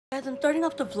Guys, I'm starting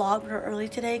off the vlog real early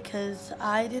today because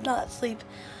I did not sleep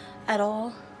at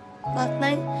all last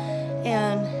night,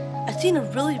 and I seen a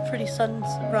really pretty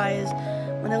sunrise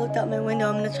when I looked out my window.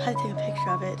 I'm gonna try to take a picture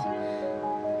of it.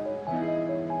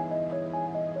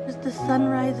 Just the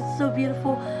sunrise, it's so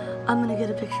beautiful. I'm gonna get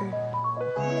a picture.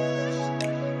 I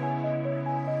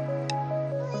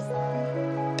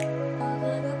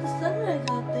got the sunrise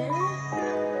out there.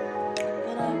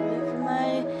 Gotta wait for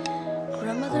my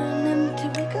grandmother and them to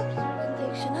wake up so we can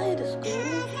take Shania to school.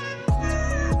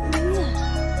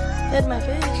 Yeah. Fed my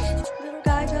fish. Little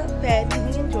guy got fed and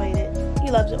he enjoyed it.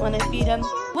 He loves it when I feed him.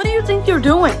 What do you think you're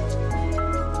doing? Turn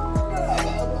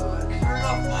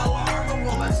off my alarm. I'm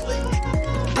going to sleep.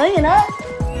 Laying up?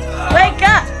 Wake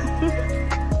up!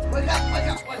 Wake up, wake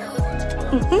up, wake up.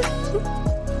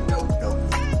 No.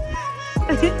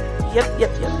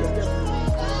 Yep.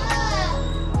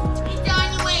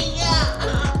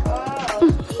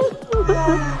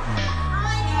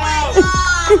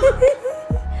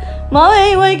 Mom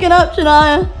ain't waking up,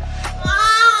 Shania.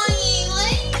 Mommy,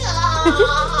 wake up!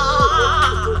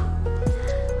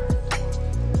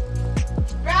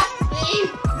 Roxy,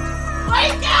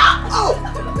 wake up! Oh!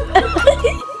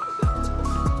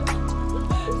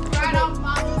 Right on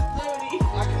Mama's duty.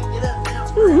 I can't get up now.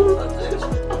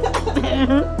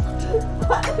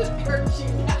 Hurt you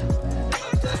now.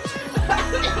 I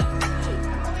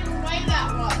didn't weigh that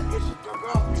much. Guess you took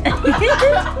off me.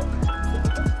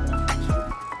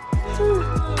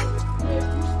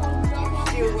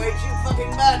 You weigh too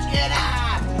fucking much. Get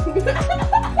out!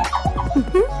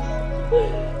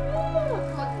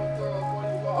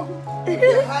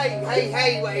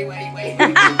 Hey, wait. Wait.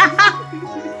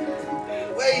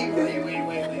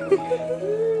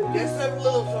 Just a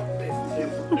little something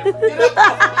different.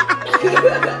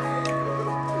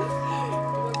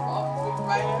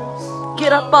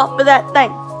 Get up off me. Get up off of that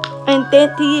thing. And then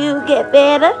till you get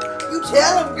better. You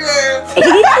tell him, girl.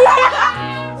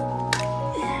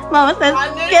 Mama says,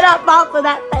 get up off of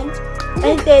that thing.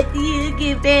 And then till you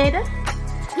get better.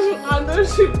 I know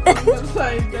she was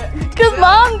saying that. Because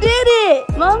Mom did it.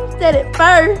 Mom said it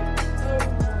first.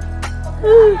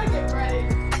 Get ready.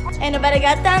 Ain't nobody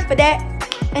got time for that.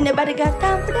 Ain't nobody got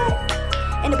time for that.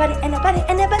 Ain't nobody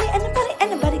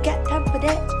got time for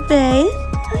that. Face.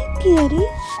 Hi, kitty.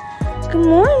 Good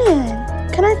morning.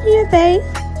 Can I see your face?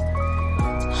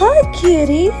 Hi,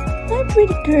 kitty. Hi,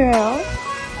 pretty girl.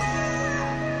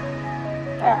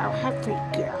 Oh, hi, pretty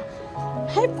girl.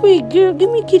 Hi, pretty girl. Give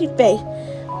me a kitty face.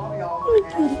 Give me a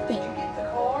kitty face.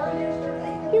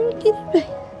 Give me a kitty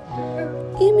face.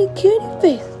 Give me a kitty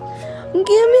face.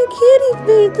 Give me a kitty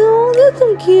face. Oh, that's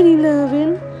some kitty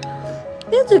loving.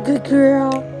 That's a good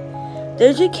girl.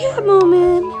 There's your cat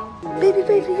moment. Baby,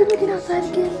 you looking outside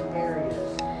again?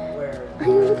 Are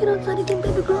you looking outside again,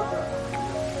 baby girl?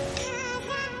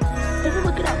 Are you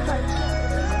looking outside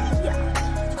again? Yeah.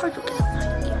 Are you looking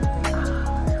outside again?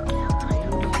 Looking outside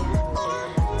again.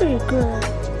 Pretty girl.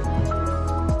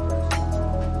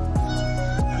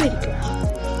 Pretty girl.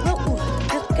 Oh,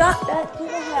 just got back to the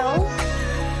house.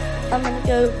 I'm gonna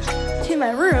go to my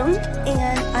room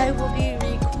and I will be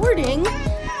recording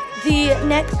the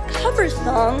next cover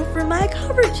song for my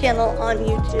cover channel on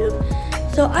YouTube.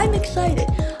 So I'm excited.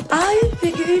 I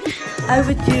figured I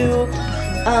would do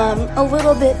a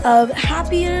little bit of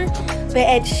Happier by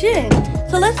Ed Sheeran.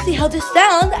 So let's see how this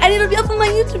sounds, and it'll be up on my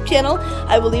YouTube channel.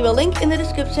 I will leave a link in the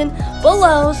description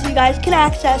below so you guys can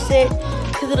access it,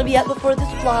 because it'll be up before this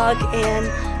vlog and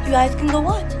you guys can go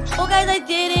watch. Well guys, I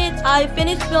did it. I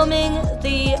finished filming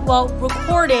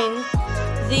recording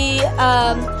the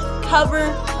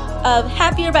cover of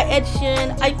Happier by Ed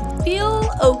Sheeran. I feel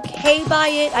okay by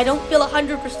it. I don't feel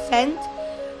 100%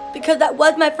 because that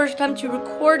was my first time to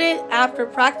record it after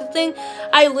practicing.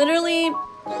 I literally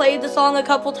played the song a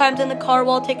couple times in the car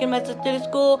while taking my sister to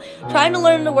school, trying to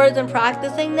learn the words and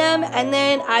practicing them, and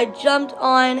then I jumped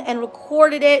on and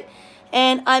recorded it,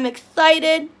 and I'm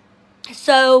excited.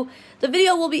 So the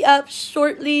video will be up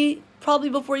shortly, probably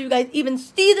before you guys even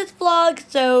see this vlog,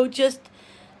 so just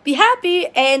be happy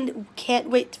and can't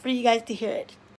wait for you guys to hear it.